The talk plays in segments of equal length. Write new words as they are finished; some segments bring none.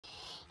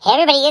Hey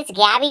everybody, it's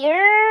Gabby girl,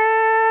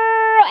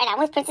 and I'm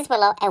with Princess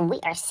Willow, and we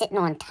are sitting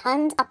on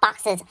tons of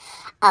boxes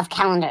of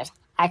calendars.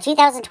 Our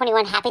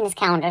 2021 happiness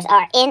calendars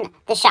are in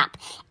the shop,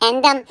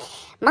 and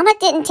Mama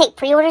didn't take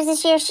pre-orders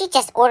this year. She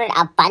just ordered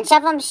a bunch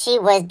of them. She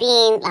was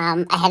being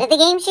ahead of the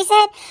game, she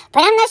said,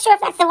 but I'm not sure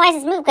if that's the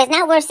wisest move because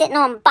now we're sitting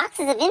on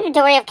boxes of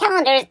inventory of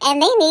calendars,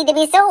 and they need to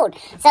be sold.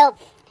 So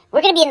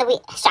we're going to be in the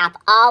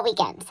shop all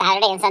weekend,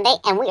 Saturday and Sunday,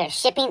 and we are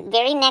shipping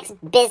very next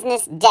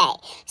business day.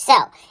 So,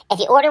 if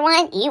you order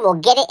one, you will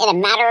get it in a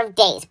matter of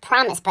days,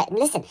 promise. But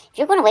listen, if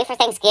you're going away for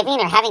Thanksgiving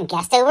or having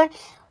guests over,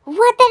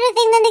 what better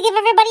thing than to give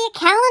everybody a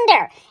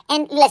calendar?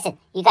 And listen,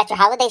 you got your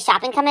holiday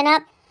shopping coming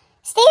up?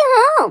 Stay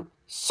home.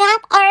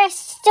 Shop our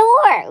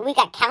store. We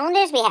got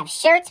calendars. We have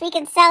shirts we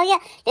can sell you.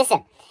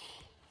 Listen.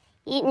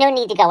 No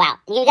need to go out.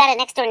 You got a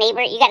next door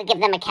neighbor, you got to give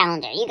them a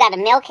calendar. You got a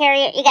mail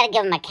carrier, you got to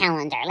give them a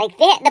calendar. Like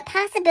the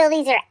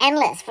possibilities are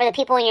endless for the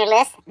people on your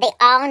list. They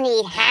all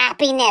need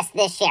happiness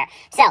this year.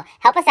 So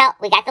help us out.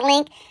 We got the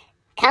link.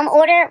 Come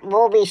order.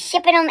 We'll be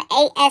shipping them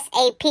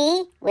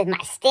ASAP with my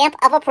stamp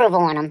of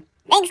approval on them.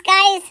 Thanks,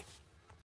 guys.